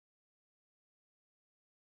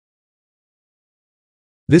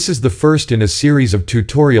This is the first in a series of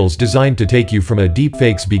tutorials designed to take you from a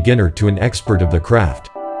deepfakes beginner to an expert of the craft.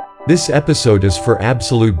 This episode is for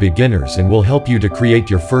absolute beginners and will help you to create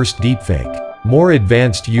your first deepfake. More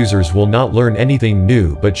advanced users will not learn anything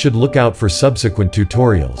new but should look out for subsequent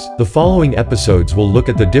tutorials. The following episodes will look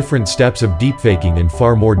at the different steps of deepfaking in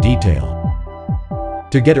far more detail.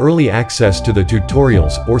 To get early access to the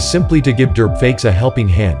tutorials, or simply to give derpfakes a helping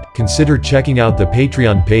hand, consider checking out the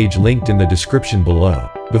Patreon page linked in the description below.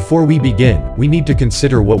 Before we begin, we need to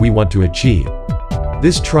consider what we want to achieve.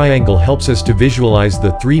 This triangle helps us to visualize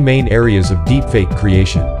the three main areas of deepfake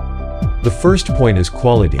creation. The first point is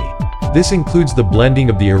quality. This includes the blending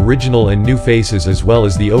of the original and new faces as well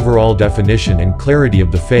as the overall definition and clarity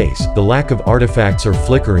of the face, the lack of artifacts or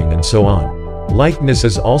flickering, and so on. Likeness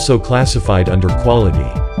is also classified under quality.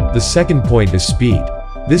 The second point is speed.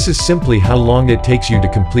 This is simply how long it takes you to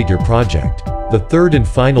complete your project. The third and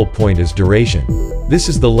final point is duration. This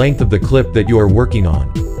is the length of the clip that you are working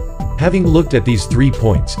on. Having looked at these 3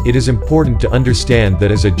 points, it is important to understand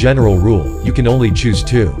that as a general rule, you can only choose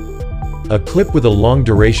two. A clip with a long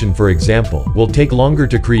duration, for example, will take longer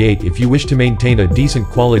to create if you wish to maintain a decent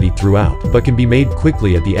quality throughout, but can be made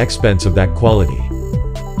quickly at the expense of that quality.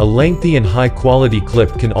 A lengthy and high-quality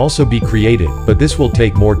clip can also be created, but this will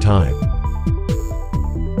take more time.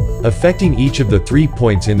 Affecting each of the 3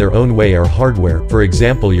 points in their own way are hardware, for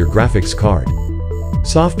example your graphics card.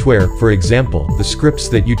 Software, for example, the scripts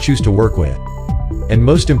that you choose to work with. And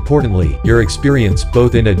most importantly, your experience,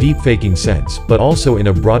 both in a deepfaking sense, but also in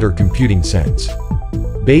a broader computing sense.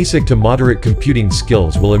 Basic to moderate computing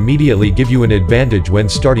skills will immediately give you an advantage when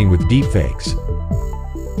starting with deepfakes.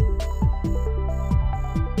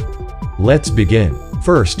 Let's begin.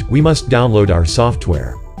 First, we must download our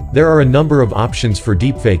software. There are a number of options for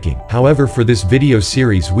deepfaking, however for this video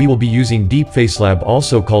series we will be using DeepFaceLab,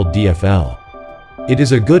 also called DFL. It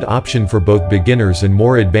is a good option for both beginners and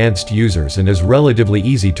more advanced users and is relatively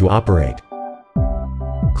easy to operate.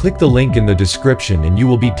 Click the link in the description and you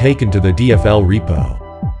will be taken to the DFL repo.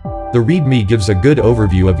 The README gives a good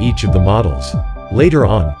overview of each of the models. Later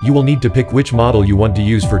on, you will need to pick which model you want to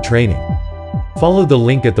use for training. Follow the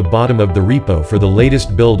link at the bottom of the repo for the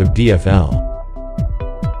latest build of DFL.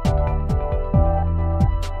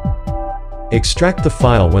 Extract the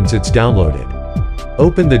file once it's downloaded.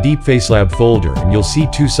 Open the DeepFaceLab folder and you'll see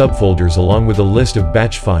 2 subfolders along with a list of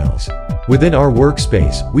batch files. Within our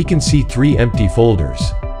workspace, we can see 3 empty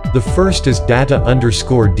folders. The first is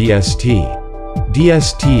data_DST.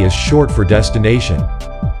 DST is short for destination.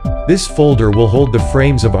 This folder will hold the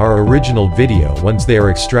frames of our original video once they are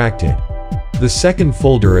extracted. The second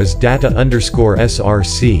folder is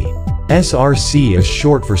data_SRC. SRC is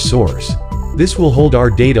short for source. This will hold our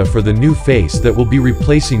data for the new face that will be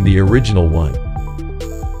replacing the original one.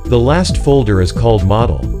 The last folder is called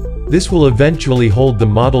model. This will eventually hold the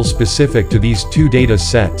model specific to these 2 data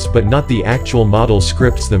sets but not the actual model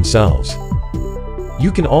scripts themselves.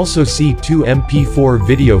 You can also see 2 MP4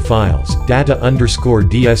 video files,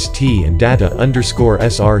 data_DST and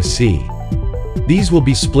data_SRC. These will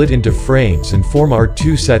be split into frames and form our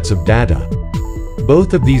 2 sets of data.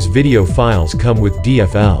 Both of these video files come with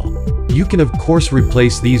DFL. You can of course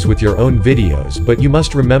replace these with your own videos, but you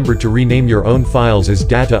must remember to rename your own files as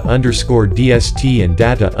data_DST and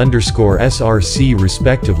data_SRC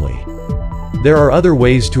respectively. There are other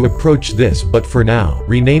ways to approach this, but for now,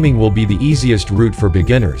 renaming will be the easiest route for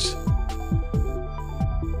beginners.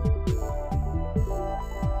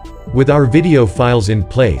 With our video files in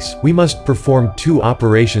place, we must perform 2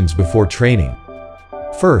 operations before training.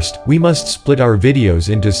 First, we must split our videos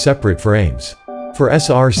into separate frames. For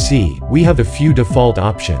SRC, we have a few default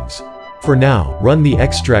options. For now, run the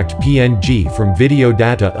extract PNG from video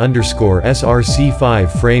data_SRC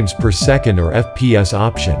 5 frames per second or FPS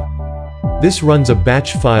option. This runs a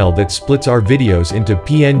batch file that splits our videos into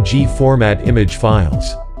PNG format image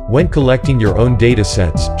files. When collecting your own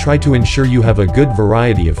datasets, try to ensure you have a good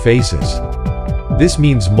variety of faces. This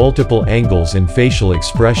means multiple angles and facial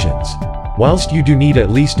expressions. Whilst you do need at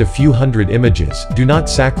least a few hundred images, do not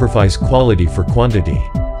sacrifice quality for quantity.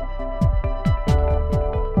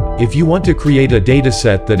 If you want to create a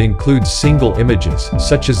dataset that includes single images,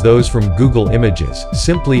 such as those from Google Images,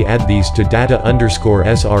 simply add these to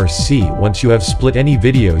data_SRC once you have split any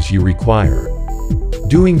videos you require.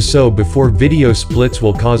 Doing so before video splits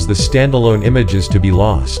will cause the standalone images to be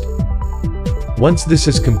lost. Once this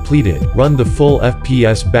is completed, run the full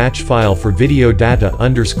FPS batch file for video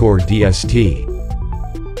data_DST.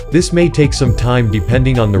 This may take some time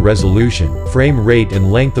depending on the resolution, frame rate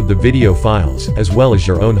and length of the video files, as well as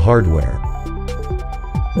your own hardware.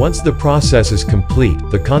 Once the process is complete,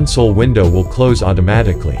 the console window will close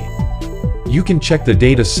automatically. You can check the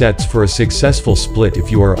data sets for a successful split if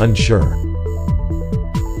you are unsure.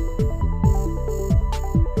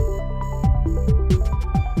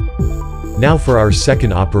 Now for our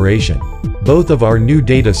second operation. Both of our new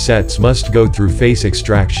data sets must go through face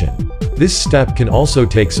extraction. This step can also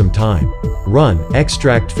take some time. Run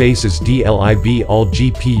extract faces dlib all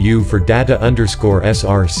GPU for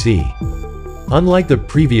data_src. Unlike the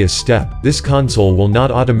previous step, this console will not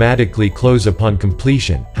automatically close upon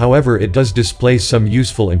completion, however it does display some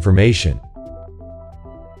useful information.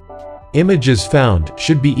 Images found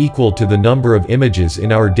should be equal to the number of images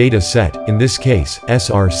in our data set, in this case,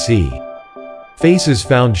 src. Faces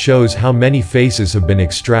found shows how many faces have been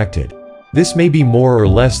extracted. This may be more or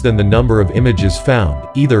less than the number of images found,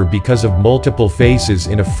 either because of multiple faces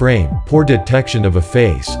in a frame, poor detection of a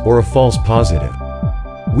face, or a false positive.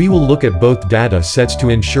 We will look at both data sets to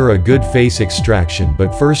ensure a good face extraction,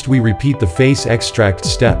 but first we repeat the face extract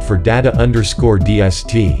step for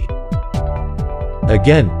data_dst.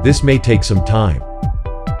 Again, this may take some time.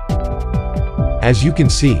 As you can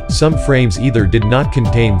see, some frames either did not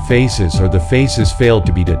contain faces or the faces failed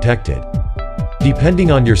to be detected. Depending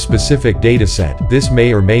on your specific dataset, this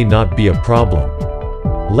may or may not be a problem.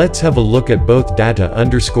 Let's have a look at both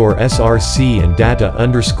data_src and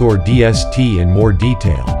data_dst in more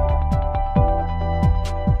detail.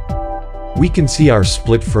 We can see our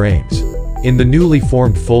split frames. In the newly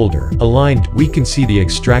formed folder, aligned, we can see the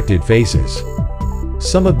extracted faces.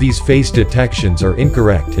 Some of these face detections are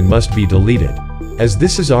incorrect and must be deleted. As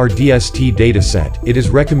this is our DST dataset, it is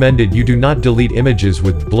recommended you do not delete images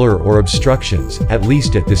with blur or obstructions, at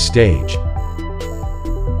least at this stage.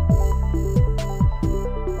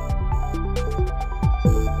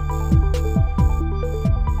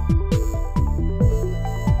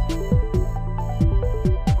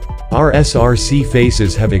 Our src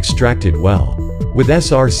faces have extracted well. With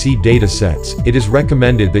src datasets, it is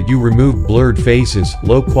recommended that you remove blurred faces,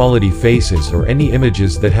 low-quality faces, or any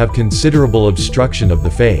images that have considerable obstruction of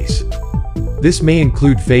the face. This may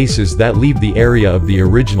include faces that leave the area of the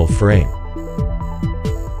original frame.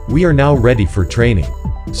 We are now ready for training.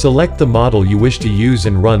 Select the model you wish to use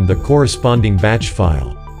and run the corresponding batch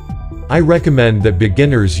file. I recommend that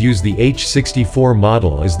beginners use the H64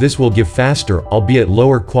 model, as this will give faster, albeit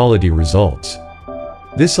lower quality results.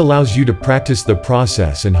 This allows you to practice the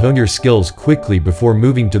process and hone your skills quickly before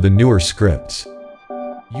moving to the newer scripts.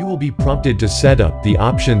 You will be prompted to set up the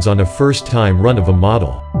options on a first-time run of a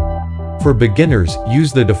model. For beginners,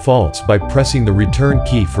 use the defaults by pressing the return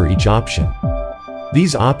key for each option.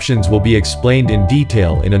 These options will be explained in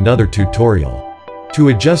detail in another tutorial. To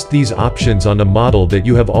adjust these options on a model that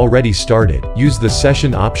you have already started, use the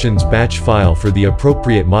Session Options batch file for the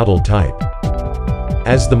appropriate model type.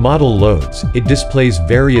 As the model loads, it displays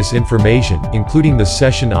various information, including the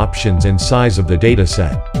session options and size of the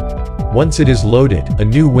dataset. Once it is loaded, a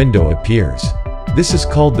new window appears. This is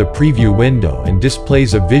called the preview window and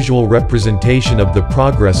displays a visual representation of the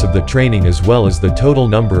progress of the training as well as the total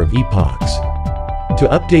number of epochs. To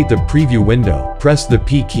update the preview window, press the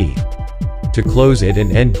P key. To close it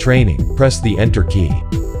and end training, press the Enter key.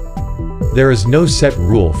 There is no set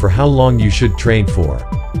rule for how long you should train for.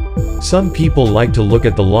 Some people like to look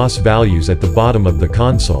at the loss values at the bottom of the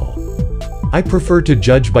console. I prefer to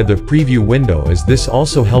judge by the preview window, as this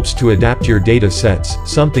also helps to adapt your data sets,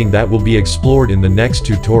 something that will be explored in the next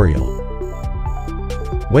tutorial.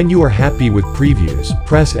 When you are happy with previews,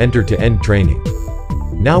 press Enter to end training.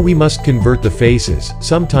 Now we must convert the faces.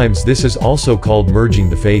 Sometimes this is also called merging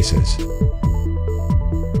the faces.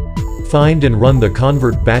 Find and run the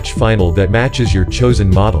convert batch final that matches your chosen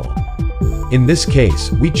model. In this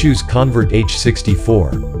case, we choose Convert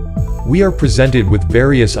H64. We are presented with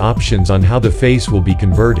various options on how the face will be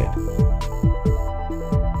converted.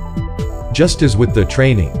 Just as with the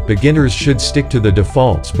training, beginners should stick to the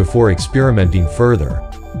defaults before experimenting further.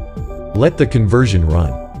 Let the conversion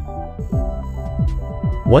run.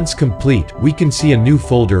 Once complete, we can see a new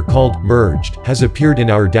folder called Merged has appeared in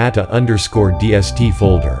our data_dst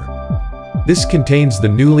folder. This contains the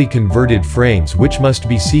newly converted frames which must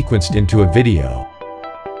be sequenced into a video.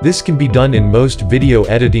 This can be done in most video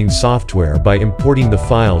editing software by importing the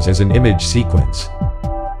files as an image sequence.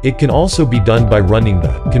 It can also be done by running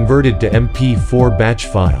the converted to MP4 batch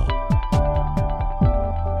file.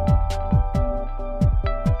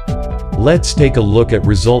 Let's take a look at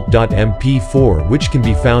result.mp4, which can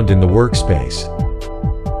be found in the workspace.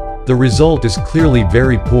 The result is clearly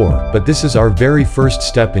very poor, but this is our very first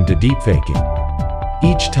step into deepfaking.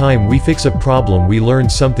 Each time we fix a problem we learn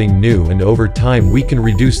something new, and over time we can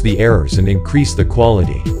reduce the errors and increase the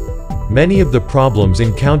quality. Many of the problems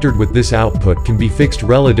encountered with this output can be fixed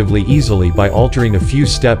relatively easily by altering a few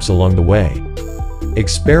steps along the way.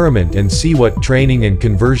 Experiment and see what training and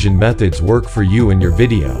conversion methods work for you and your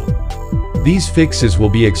video. These fixes will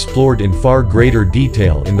be explored in far greater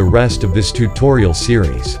detail in the rest of this tutorial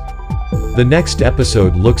series. The next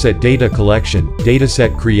episode looks at data collection,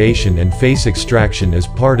 dataset creation and face extraction as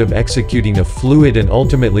part of executing a fluid and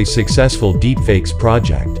ultimately successful deepfakes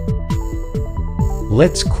project.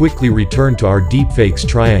 Let's quickly return to our deepfakes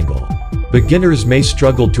triangle. Beginners may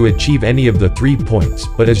struggle to achieve any of the 3 points,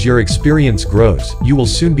 but as your experience grows, you will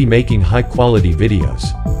soon be making high-quality videos.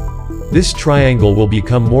 This triangle will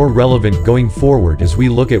become more relevant going forward as we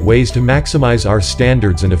look at ways to maximize our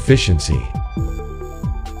standards and efficiency.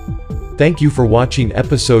 Thank you for watching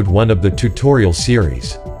episode 1 of the tutorial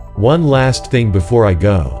series. One last thing before I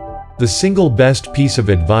go. The single best piece of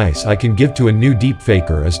advice I can give to a new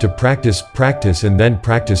deepfaker is to practice and then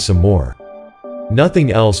practice some more.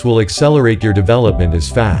 Nothing else will accelerate your development as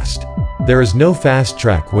fast. There is no fast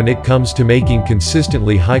track when it comes to making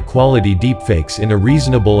consistently high-quality deepfakes in a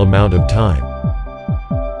reasonable amount of time.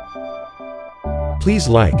 Please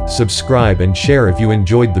like, subscribe and share if you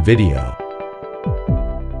enjoyed the video.